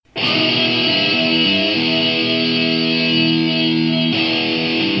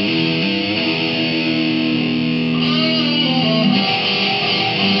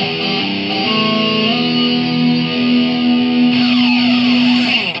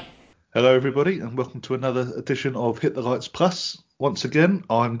Hello, everybody, and welcome to another edition of Hit the Lights Plus. Once again,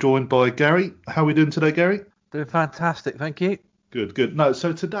 I'm joined by Gary. How are we doing today, Gary? Doing fantastic, thank you. Good, good. No,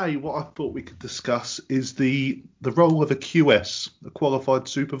 so today what I thought we could discuss is the role of a QS, a qualified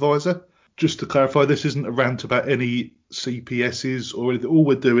supervisor. Just to clarify, this isn't a rant about any CPSs or anything. All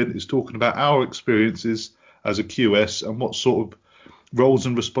we're doing is talking about our experiences as a QS and what sort of roles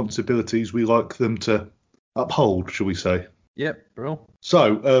and responsibilities we like them to uphold, shall we say. Yep, bro.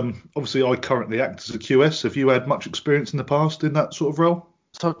 So, obviously, I currently act as a QS. Have you had much experience in the past in that sort of role?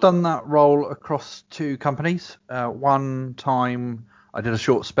 So I've done that role across two companies. One time I did a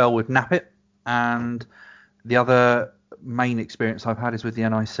short spell with Nappit, and the other main experience I've had is with the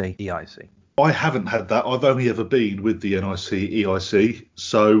NIC, EIC. I haven't had that. I've only ever been with the NIC, EIC.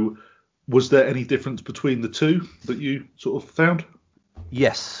 So, was there any difference between the two that you sort of found?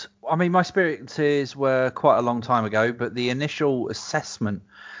 Yes. I mean, my experiences were quite a long time ago, but the initial assessment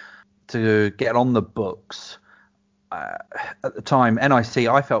to get on the books at the time, NIC,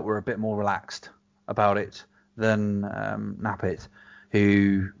 I felt were a bit more relaxed about it than Nappit,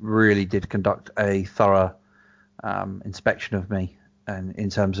 who really did conduct a thorough inspection of me, and in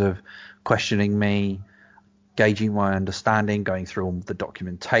terms of questioning me, gauging my understanding, going through all the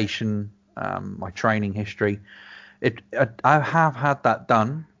documentation, my training history. I have had that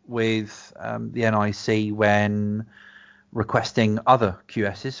done with the NIC when requesting other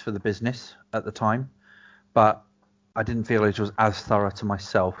QSs for the business at the time, but I didn't feel it was as thorough to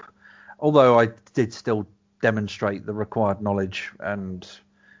myself, although I did still demonstrate the required knowledge and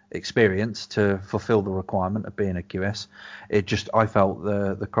experience to fulfill the requirement of being a QS. I felt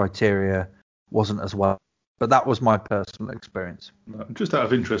the criteria wasn't as well, but that was my personal experience. Just out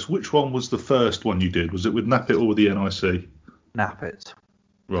of interest, which one was the first one you did? Was it with Nappit or with the NIC? Nappit.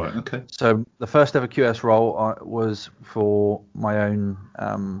 Right, okay. So the first ever QS role was for my own,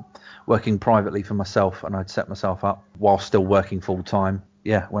 working privately for myself, and I'd set myself up while still working full time.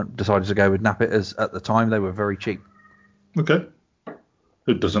 Yeah, decided to go with Nappit as at the time they were very cheap. Okay.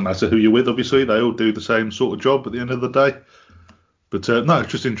 It doesn't matter who you're with, obviously. They all do the same sort of job at the end of the day. But no,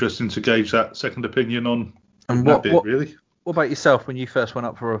 it's just interesting to gauge that second opinion on Nappit, really. What about yourself when you first went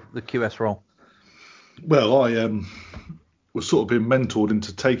up for the QS role? Well, I was sort of being mentored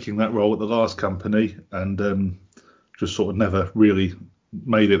into taking that role at the last company, and just sort of never really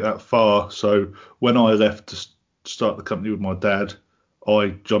made it that far. So when I left to start the company with my dad,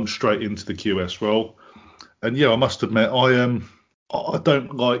 I jumped straight into the QS role. And yeah, I must admit, I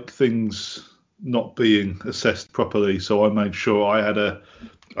don't like things not being assessed properly. So I made sure I had a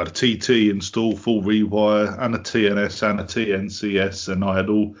TT install, full rewire, and a TNS and a TNCS, and I had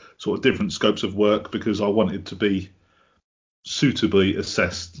all sort of different scopes of work because I wanted to be suitably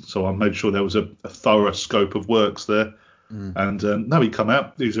assessed. So I made sure there was a thorough scope of works there. And now he come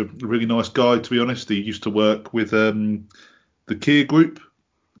out. He's a really nice guy, to be honest. He used to work with the Kia Group.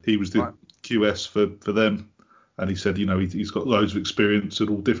 He was the QS for them. And he said, he's got loads of experience at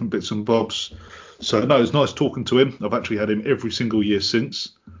all different bits and bobs. So, no, it's nice talking to him. I've actually had him every single year since.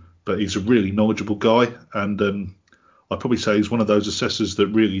 But he's a really knowledgeable guy. And I'd probably say he's one of those assessors that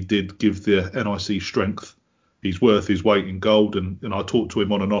really did give the NIC strength. He's worth his weight in gold. And I talked to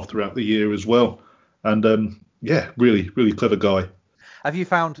him on and off throughout the year as well. And, yeah, really, really clever guy. Have you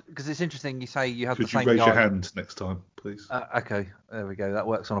found, because it's interesting, you say you had the same guy. Could you raise your hand next time, please? Okay, there we go. That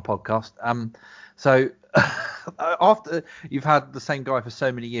works on a podcast. So after you've had the same guy for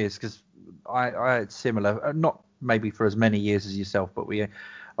so many years, because I had similar, not maybe for as many years as yourself, but I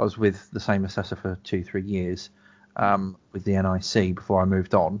was with the same assessor for 2-3 years with the NIC before I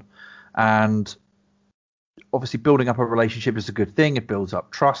moved on. And obviously building up a relationship is a good thing. It builds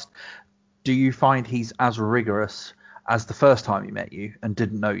up trust. Do you find he's as rigorous as the first time he met you and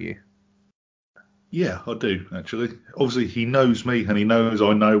didn't know you? Yeah, I do, actually. Obviously, he knows me and he knows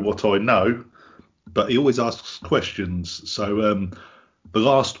I know what I know, but he always asks questions. So the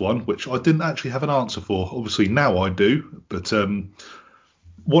last one, which I didn't actually have an answer for, obviously now I do, but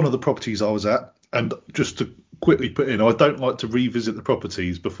one of the properties I was at, and just to quickly put in, I don't like to revisit the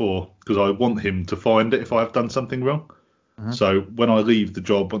properties before because I want him to find it if I have done something wrong. Mm-hmm. So when I leave the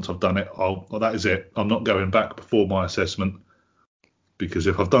job, once I've done it, that is it. I'm not going back before my assessment, because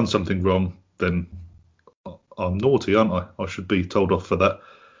if I've done something wrong, then I'm naughty, aren't I? I should be told off for that.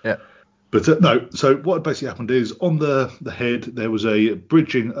 Yeah. But no, so what basically happened is on the head, there was a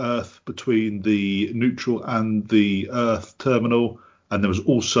bridging earth between the neutral and the earth terminal. And there was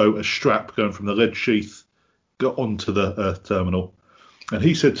also a strap going from the lead sheath got onto the earth terminal. And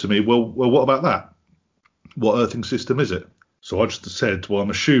he said to me, well, what about that? What earthing system is it? So I just said, well, I'm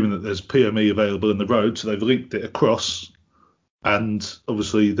assuming that there's PME available in the road, so they've linked it across and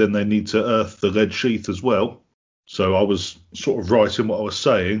obviously then they need to earth the lead sheath as well. So I was sort of right in what I was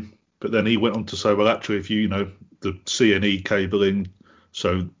saying, but then he went on to say, well, actually, if you know the CNE cabling,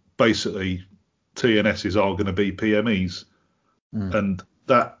 so basically TNSs are going to be PMEs, and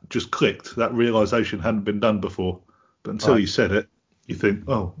that just clicked. That realization hadn't been done before, but until you said it, you think,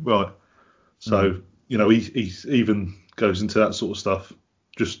 oh, right. So he even goes into that sort of stuff,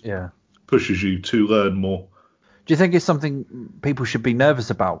 just pushes you to learn more. Do you think it's something people should be nervous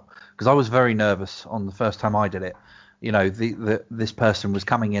about? Because I was very nervous on the first time I did it. This person was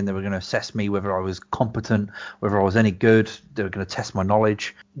coming in, they were going to assess me, whether I was competent, whether I was any good, they were going to test my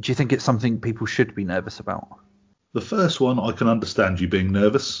knowledge. Do you think it's something people should be nervous about? The first one, I can understand you being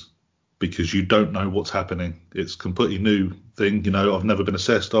nervous because you don't know what's happening. It's a completely new thing. I've never been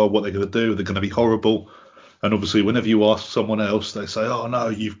assessed. Oh, what they're going to do? They're going to be horrible. And obviously, whenever you ask someone else, they say, oh, no,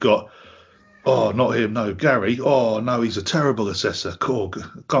 you've got... Oh, not him, no. Gary, oh, no, he's a terrible assessor. Cool,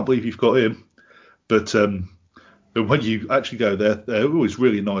 can't believe you've got him. But when you actually go there, they're always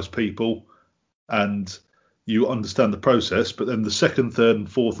really nice people and you understand the process. But then the second, third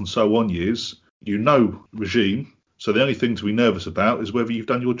and fourth and so on years, regime. So the only thing to be nervous about is whether you've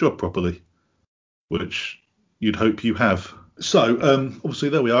done your job properly, which you'd hope you have. So obviously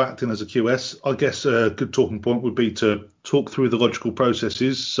there we are, acting as a QS. I guess a good talking point would be to talk through the logical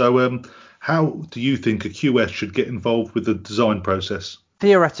processes. So how do you think a QS should get involved with the design process?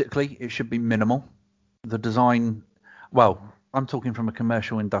 Theoretically, it should be minimal. The design, well, I'm talking from a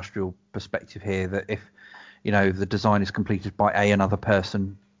commercial industrial perspective here, that if, the design is completed by another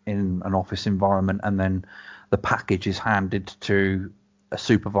person in an office environment and then the package is handed to a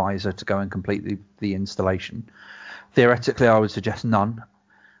supervisor to go and complete the installation. Theoretically, I would suggest none.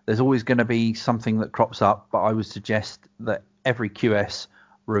 There's always going to be something that crops up, but I would suggest that every QS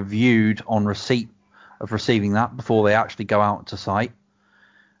reviewed on receipt of receiving that before they actually go out to site,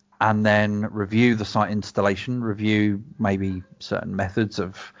 and then review the site installation, review maybe certain methods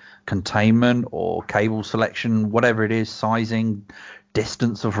of containment or cable selection, whatever it is, sizing,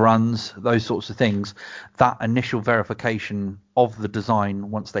 distance of runs, those sorts of things. That initial verification of the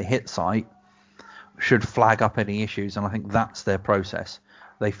design once they hit site should flag up any issues, and I think that's their process.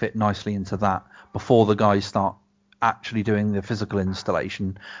 They fit nicely into that before the guys start actually doing the physical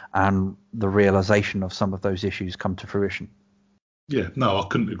installation and the realization of some of those issues come to fruition. Yeah, no, I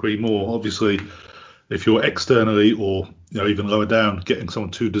couldn't agree more. Obviously, if you're externally or even lower down getting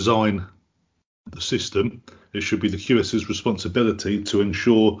someone to design the system, it should be the QS's responsibility to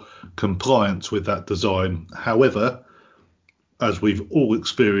ensure compliance with that design. However, as we've all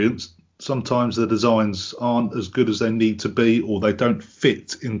experienced, sometimes the designs aren't as good as they need to be, or they don't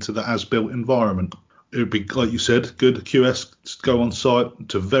fit into the as-built environment. It would be, like you said, good QS to go on site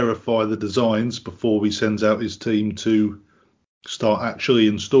to verify the designs before he sends out his team to start actually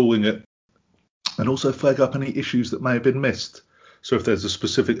installing it, and also flag up any issues that may have been missed. So if there's a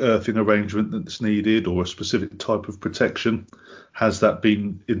specific earthing arrangement that's needed or a specific type of protection, has that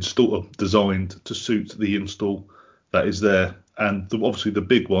been installed or designed to suit the install that is there? And obviously the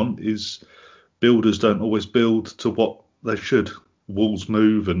big one is builders don't always build to what they should. Walls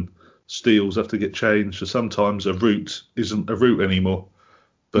move and steels have to get changed. So sometimes a route isn't a route anymore.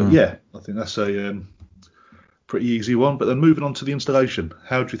 But yeah, I think that's a pretty easy one. But then moving on to the installation,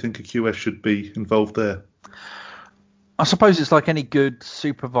 how do you think a QS should be involved there? I suppose it's like any good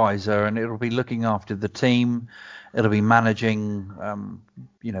supervisor, and it'll be looking after the team. It'll be managing,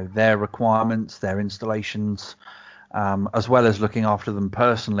 their requirements, their installations, as well as looking after them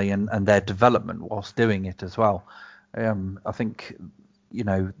personally and their development whilst doing it as well. I think,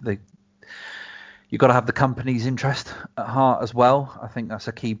 you've got to have the company's interest at heart as well. I think that's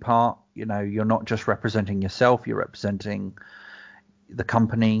a key part. You're not just representing yourself, you're representing the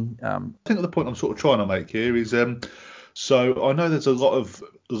company. I think the point I'm sort of trying to make here is, so I know there's a lot of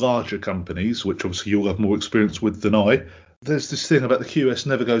larger companies, which obviously you'll have more experience with than I. There's this thing about the QS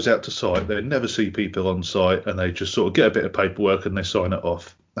never goes out to site. They never see people on site, and they just sort of get a bit of paperwork and they sign it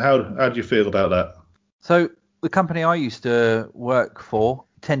off. How do you feel about that? So the company I used to work for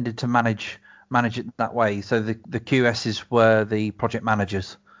tended to manage it that way. So the QSs were the project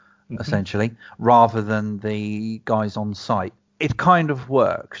managers, essentially, rather than the guys on site. It kind of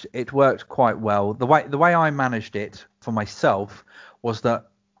worked. It worked quite well. The way I managed it for myself was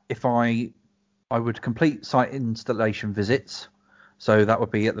that if I would complete site installation visits, so that would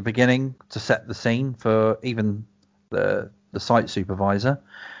be at the beginning to set the scene for even the site supervisor.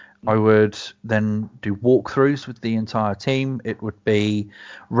 I would then do walkthroughs with the entire team. It would be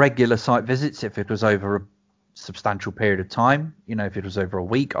regular site visits if it was over a substantial period of time. If it was over a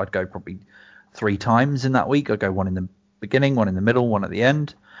week, I'd go probably 3 times in that week. I'd go one in the beginning, one in the middle, one at the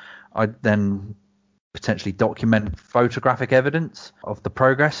end. I'd then potentially document photographic evidence of the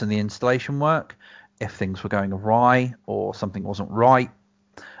progress and the installation work. If things were going awry or something wasn't right,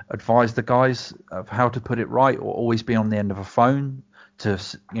 advise the guys of how to put it right, or always be on the end of a phone to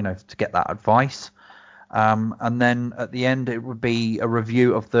get that advice. And then at the end, it would be a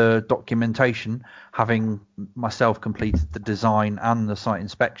review of the documentation. Having myself completed the design and the site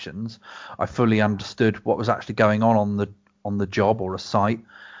inspections, I fully understood what was actually going on the job or a site,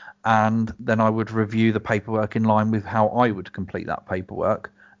 and then I would review the paperwork in line with how I would complete that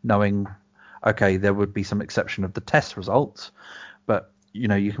paperwork, knowing, okay, there would be some exception of the test results, but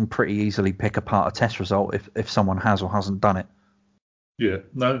you can pretty easily pick apart a test result if someone has or hasn't done it. Yeah,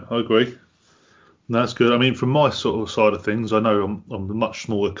 no, I agree. That's good. I mean, from my sort of side of things, I know I'm a much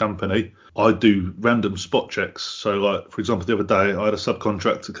smaller company. I do random spot checks. So, like, for example, the other day, I had a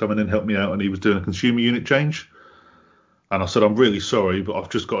subcontractor come in and help me out, and he was doing a consumer unit change. And I said, I'm really sorry, but I've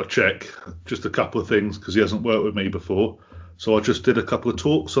just got to check just a couple of things because he hasn't worked with me before. So I just did a couple of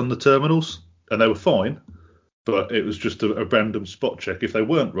talks on the terminals, and they were fine. But it was just a random spot check. If they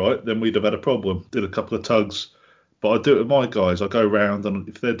weren't right, then we'd have had a problem. Did a couple of tugs. But I do it with my guys. I go round, and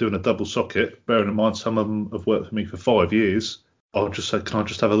if they're doing a double socket, bearing in mind some of them have worked for me for 5 years, I'll just say, can I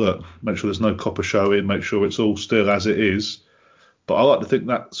just have a look? Make sure there's no copper showing, make sure it's all still as it is. But I like to think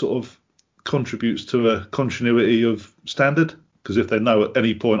that sort of contributes to a continuity of standard, because if they know at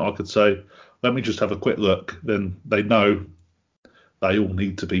any point I could say, let me just have a quick look, then they know they all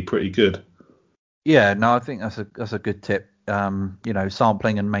need to be pretty good. Yeah, no, I think that's a good tip.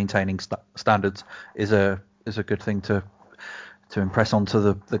 Sampling and maintaining standards is a good thing to impress onto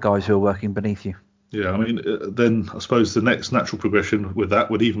the guys who are working beneath you. Yeah, I mean, then I suppose the next natural progression with that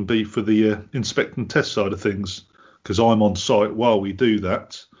would even be for the inspect and test side of things, because I'm on site while we do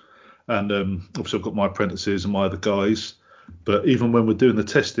that. And obviously I've got my apprentices and my other guys. But even when we're doing the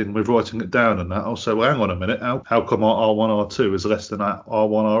testing, we're writing it down and that. I'll say, well, hang on a minute. How come our R1, R2 is less than our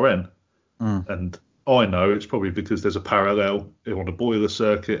R1, RN? And I know it's probably because there's a parallel on a boiler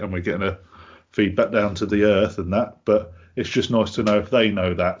circuit and we're getting a feedback down to the earth and that. But it's just nice to know if they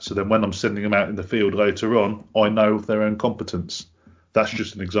know that. So then when I'm sending them out in the field later on, I know of their own competence. That's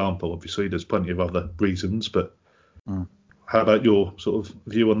just an example. Obviously, there's plenty of other reasons. But how about your sort of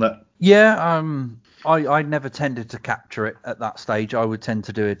view on that? Yeah, I never tended to capture it at that stage. I would tend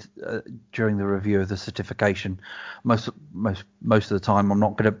to do it during the review of the certification. Most of the time,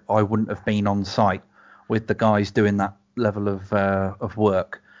 I wouldn't have been on site with the guys doing that level of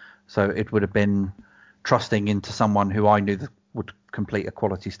work. So it would have been trusting into someone who I knew that would complete a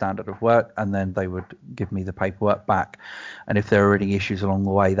quality standard of work, and then they would give me the paperwork back. And if there were any issues along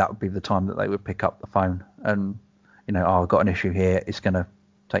the way, that would be the time that they would pick up the phone and, I've got an issue here. It's going to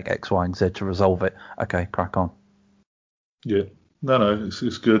take X, Y, and Z to resolve it. Okay, crack on. Yeah, no,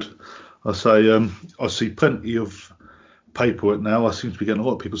 it's good. I say I see plenty of paperwork now. I seem to be getting a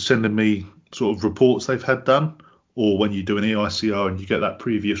lot of people sending me sort of reports they've had done, or when you do an EICR and you get that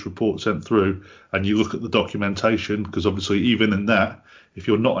previous report sent through and you look at the documentation, because obviously even in that, if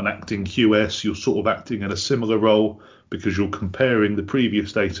you're not an acting QS, you're sort of acting in a similar role because you're comparing the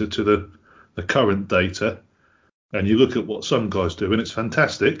previous data to the current data. And you look at what some guys do, and it's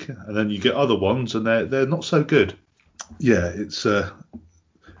fantastic. And then you get other ones, and they're not so good. Yeah, it's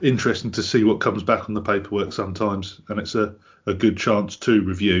interesting to see what comes back on the paperwork sometimes, and it's a good chance to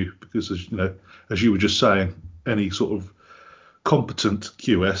review because, as you were just saying, any sort of competent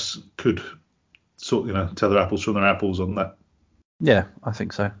QS could tell their apples from their apples on that. Yeah, I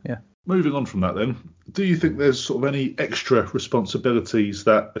think so. Yeah. Moving on from that, then, do you think there's sort of any extra responsibilities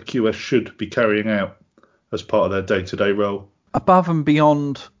that a QS should be carrying out as part of their day-to-day role? Above and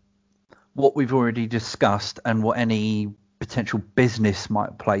beyond what we've already discussed and what any potential business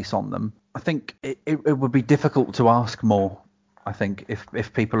might place on them, I think it would be difficult to ask more, I think,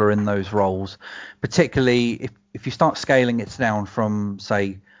 if people are in those roles, particularly if you start scaling it down from,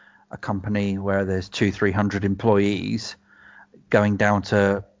 say, a company where there's 200-300 employees, going down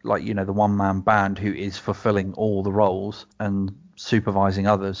to, like, the one-man band who is fulfilling all the roles and supervising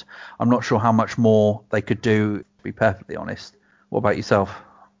others. I'm not sure how much more they could do, to be perfectly honest. What about yourself?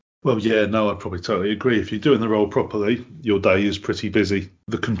 Well, yeah, no, I'd probably totally agree. If you're doing the role properly, your day is pretty busy.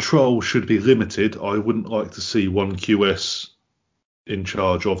 The control should be limited. I wouldn't like to see one QS in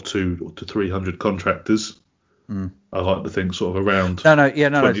charge of 200 to 300 contractors. I like to think sort of around 20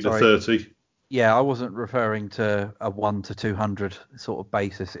 to 30. Yeah, I wasn't referring to a 1 to 200 sort of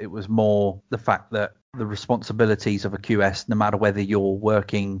basis. It was more the fact that the responsibilities of a QS, no matter whether you're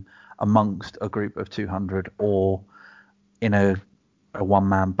working amongst a group of 200 or in a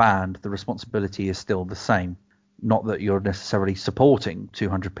one-man band, the responsibility is still the same. Not that you're necessarily supporting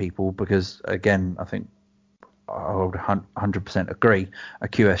 200 people, because again, I think I would 100% agree. A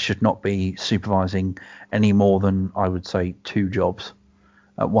QS should not be supervising any more than, I would say, 2 jobs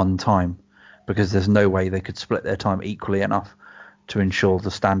at one time, because there's no way they could split their time equally enough to ensure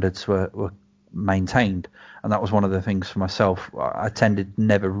the standards were maintained. And that was one of the things for myself. I tended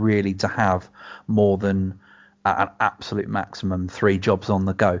never really to have more than at an absolute maximum 3 jobs on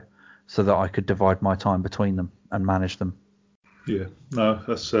the go, so that I could divide my time between them and manage them. Yeah, no,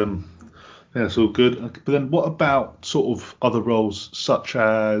 that's all good. But then what about sort of other roles such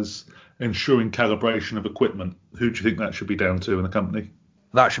as ensuring calibration of equipment? Who do you think that should be down to in the company?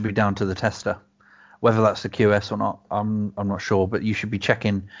 That should be down to the tester. Whether that's the QS or not, I'm not sure, but you should be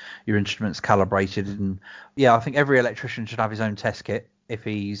checking your instruments calibrated. And yeah, I think every electrician should have his own test kit if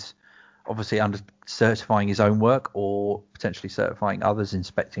he's obviously under certifying his own work or potentially certifying others,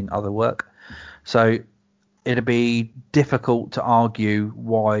 inspecting other work. So it'd be difficult to argue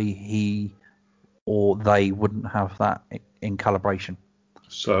why he or they wouldn't have that in calibration.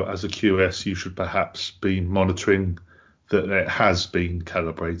 So as a QS, you should perhaps be monitoring that it has been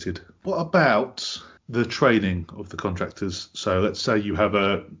calibrated. What about the training of the contractors? So let's say you have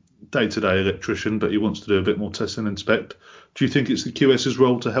a day-to-day electrician, but he wants to do a bit more test and inspect. Do you think it's the QS's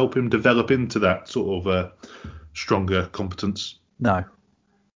role to help him develop into that sort of stronger competence? No.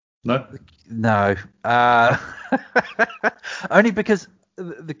 No? No. Only because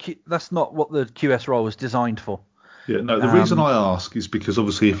that's not what the QS role was designed for. Yeah, no, the reason I ask is because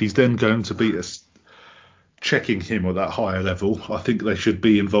obviously if he's then going to be checking him at that higher level, I think they should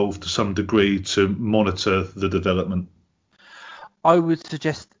be involved to some degree to monitor the development. I would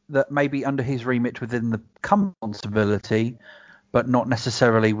suggest that maybe under his remit within the company responsibility, but not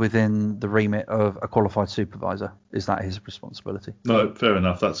necessarily within the remit of a qualified supervisor. Is that his responsibility? No, fair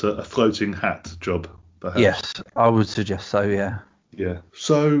enough. That's a floating hat job, perhaps. Yes, I would suggest so, yeah. Yeah.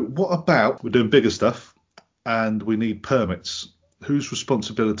 So what about we're doing bigger stuff and we need permits? Whose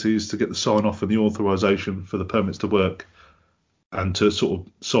responsibility is to get the sign-off and the authorisation for the permits to work and to sort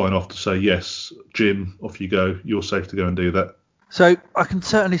of sign off to say, yes, Jim, off you go, you're safe to go and do that? So I can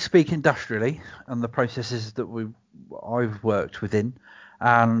certainly speak industrially and the processes that I've worked within,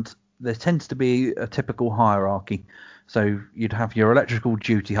 and there tends to be a typical hierarchy. So you'd have your electrical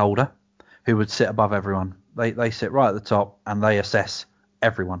duty holder who would sit above everyone. They sit right at the top and they assess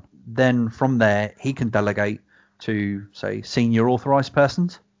everyone. Then from there, he can delegate to, say, senior authorised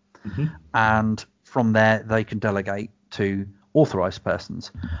persons. Mm-hmm. And from there, they can delegate to authorised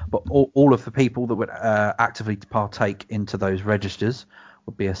persons. But all of the people that would actively partake into those registers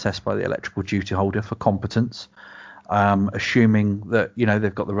would be assessed by the electrical duty holder for competence, assuming that,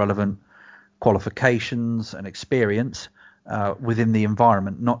 they've got the relevant qualifications and experience within the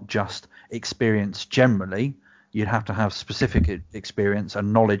environment, not just experience generally. You'd have to have specific experience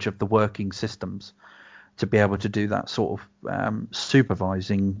and knowledge of the working systems to be able to do that sort of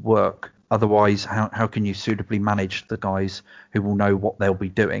supervising work. Otherwise, how can you suitably manage the guys who will know what they'll be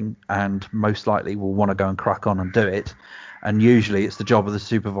doing and most likely will want to go and crack on and do it? And usually it's the job of the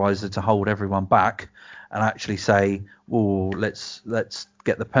supervisor to hold everyone back and actually say, well, let's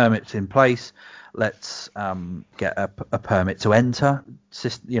get the permits in place. Let's get a permit to enter.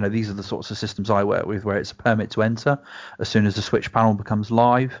 These are the sorts of systems I work with where it's a permit to enter. As soon as the switch panel becomes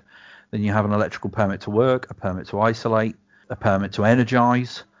live, then you have an electrical permit to work, a permit to isolate, a permit to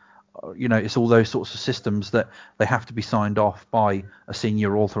energize. It's all those sorts of systems that they have to be signed off by a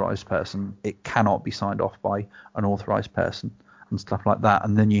senior authorized person. It cannot be signed off by an authorized person and stuff like that.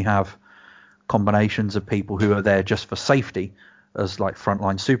 And then you have combinations of people who are there just for safety as like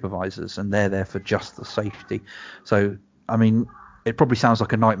frontline supervisors, and they're there for just the safety. So, I mean, it probably sounds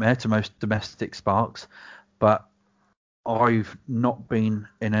like a nightmare to most domestic sparks, but I've not been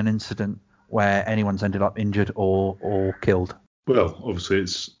in an incident where anyone's ended up injured or killed. Well, obviously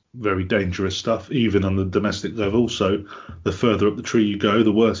it's very dangerous stuff, even on the domestic level. So the further up the tree you go,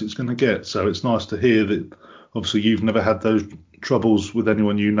 the worse it's going to get. So it's nice to hear that obviously you've never had those troubles with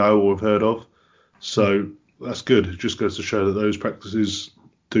anyone you know or have heard of. So that's good. It just goes to show that those practices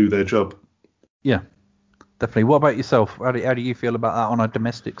do their job. Yeah, definitely. What about yourself? How do you feel about that on a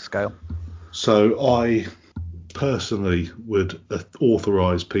domestic scale? So I personally would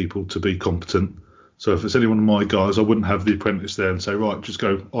authorise people to be competent. So if it's any one of my guys, I wouldn't have the apprentice there and say, right, just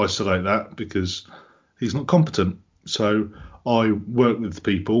go isolate that because he's not competent. So I work with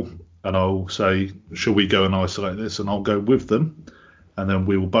people and I'll say, shall we go and isolate this? And I'll go with them and then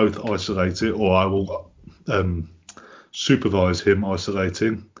we will both isolate it, or I will supervise him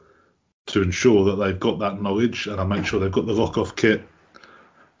isolating to ensure that they've got that knowledge, and I make sure they've got the lock-off kit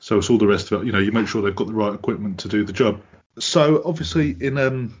So it's all the rest of it. You make sure they've got the right equipment to do the job. So obviously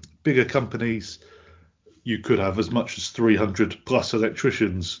in bigger companies, you could have as much as 300 plus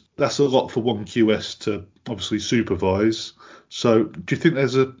electricians. That's a lot for one QS to obviously supervise. So do you think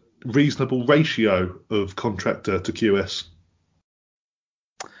there's a reasonable ratio of contractor to QS?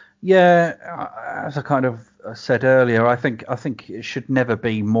 Yeah, as I kind of said earlier, I think it should never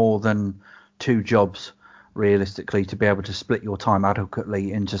be more than 2 jobs realistically to be able to split your time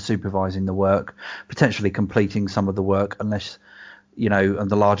adequately into supervising the work, potentially completing some of the work, unless and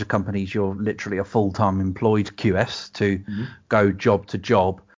the larger companies, you're literally a full-time employed QS to go job to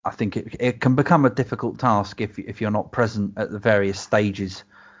job. I think it can become a difficult task if you're not present at the various stages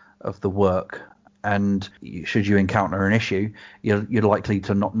of the work. And should you encounter an issue, you're likely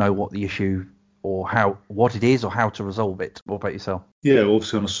to not know what the issue or what it is or how to resolve it. What about yourself? Yeah,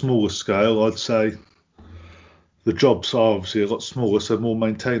 obviously on a smaller scale, I'd say the jobs are obviously a lot smaller, so more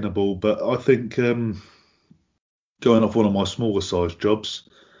maintainable. But I think going off one of my smaller sized jobs,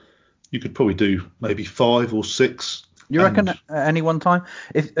 you could probably do maybe 5 or 6. You reckon at any one time?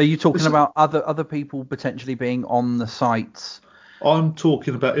 Are you talking about other people potentially being on the sites? I'm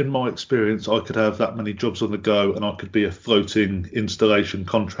talking about, in my experience, I could have that many jobs on the go, and I could be a floating installation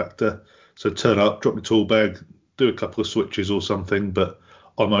contractor. So turn up, drop my tool bag, do a couple of switches or something, but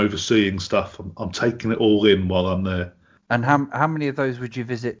I'm overseeing stuff. I'm taking it all in while I'm there. And how many of those would you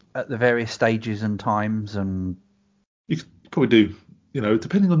visit at the various stages and times? And you could probably do,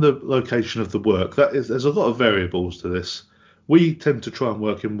 depending on the location of the work, there's a lot of variables to this. We tend to try and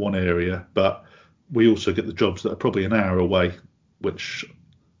work in one area, but we also get the jobs that are probably an hour away, which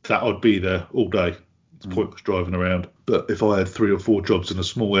that I'd be there all day. It's pointless driving around. But if I had 3 or 4 jobs in a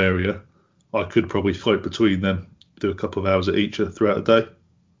small area, I could probably float between them, do a couple of hours at each throughout the day.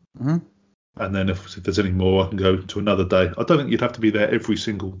 Mm-hmm. And then if there's any more, I can go to another day. I don't think you'd have to be there every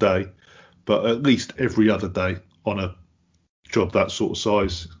single day, but at least every other day on a job that sort of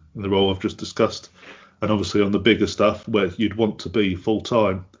size in the role I've just discussed. And obviously on the bigger stuff where you'd want to be full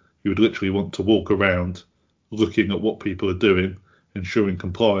time, you would literally want to walk around looking at what people are doing, ensuring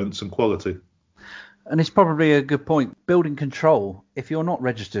compliance and quality. And it's probably a good point. Building control, if you're not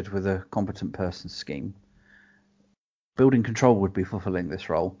registered with a competent person scheme, building control would be fulfilling this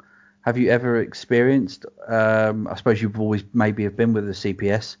role. Have you ever experienced, I suppose you've always maybe have been with the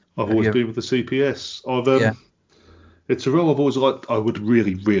CPS. I've always been with the CPS. It's a role I've always liked. I would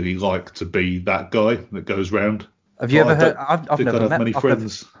really, really like to be that guy that goes round. Have you ever heard? I've never met many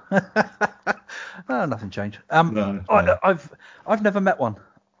friends. Oh, nothing changed. No. I've never met one.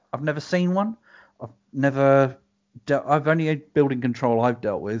 I've never seen one. I've only building control I've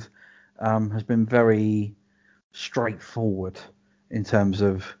dealt with has been very straightforward in terms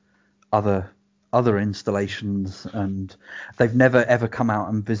of other installations, and they've never ever come out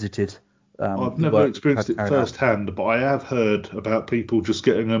and visited. I've never experienced it firsthand, but I have heard about people just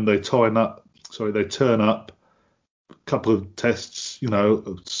getting them. They turn up, a couple of tests,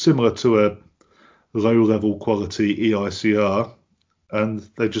 similar to a low-level quality EICR, and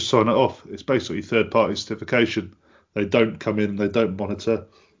they just sign it off. It's basically third-party certification. They don't come in, they don't monitor,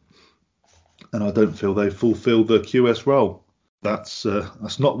 and I don't feel they fulfil the QS role. That's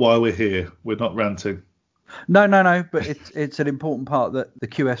not why we're here. We're not ranting. No, but it's an important part that the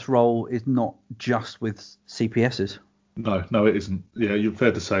QS role is not just with CPSs. No, it isn't. Yeah, you're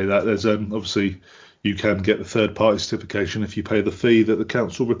fair to say that. There's obviously you can get the third party certification if you pay the fee that the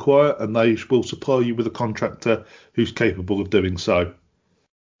council require, and they will supply you with a contractor who's capable of doing so.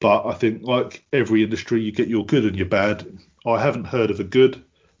 But I think, like every industry, you get your good and your bad. I haven't heard of a good,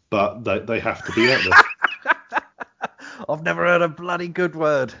 but they have to be out there. I've never heard a bloody good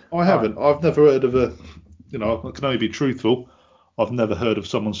word. I haven't. I've never heard of a. I can only be truthful. I've never heard of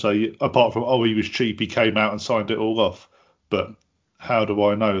someone say, apart from, he was cheap, he came out and signed it all off. But how do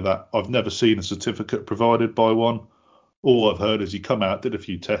I know that? I've never seen a certificate provided by one. All I've heard is he come out, did a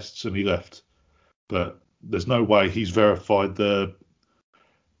few tests, and he left. But there's no way he's verified the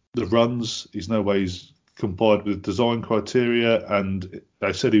runs. There's no way he's complied with design criteria. And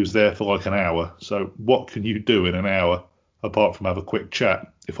they said he was there for like an hour. So what can you do in an hour apart from have a quick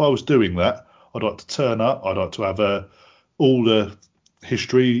chat? If I was doing that, I'd like to turn up. I'd like to have all the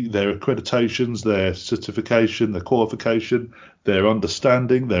history, their accreditations, their certification, their qualification, their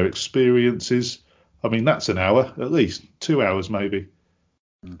understanding, their experiences. I mean, that's an hour, at least 2 hours maybe.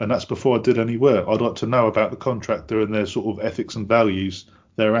 And that's before I did any work. I'd like to know about the contractor and their sort of ethics and values,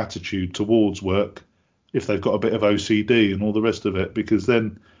 their attitude towards work, if they've got a bit of OCD and all the rest of it, because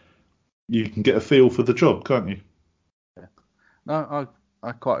then you can get a feel for the job, can't you? Yeah. No,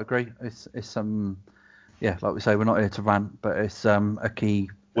 I quite agree. It's like we say, we're not here to rant, but it's a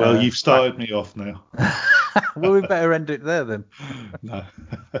key Well, you've started me off now. Well, we better end it there then. No.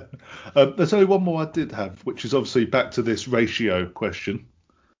 There's only one more I did have, which is obviously back to this ratio question.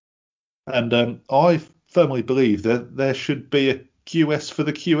 And I firmly believe that there should be a QS for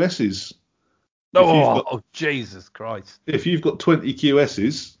the QSs. Oh, Jesus Christ. If you've got 20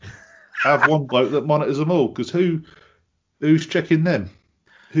 QSs, have one bloke that monitors them all, because who's checking them?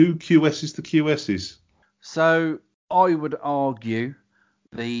 Who QSs the QSs? So I would argue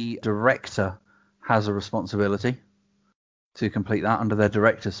the director has a responsibility to complete that under their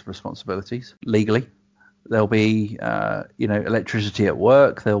director's responsibilities legally. There'll be, electricity at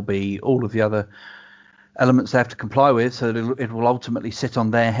work. There'll be all of the other elements they have to comply with. So it will ultimately sit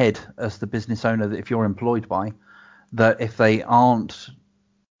on their head as the business owner that if you're employed by, that if they aren't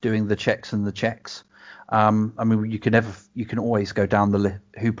doing the checks and the checks, you can always go down the list.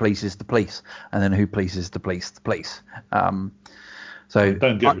 Who pleases the police, and then who pleases the police, the police. So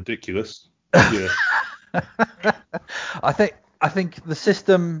don't get ridiculous. Yeah. I think the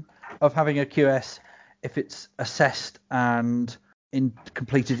system of having a QS, if it's assessed and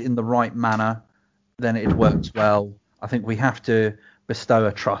completed in the right manner, then it works well. I think we have to bestow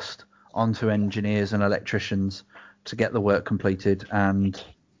a trust onto engineers and electricians to get the work completed and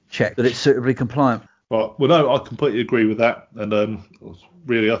check that it's suitably compliant. Well, no, I completely agree with that, and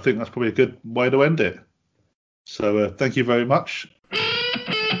really, I think that's probably a good way to end it. So, thank you very much.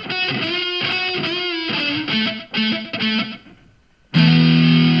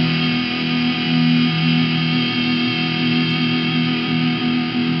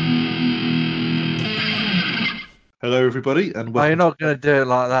 Hello, everybody, and welcome. You're not going to do it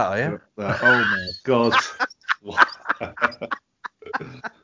like that, are you? Oh my God.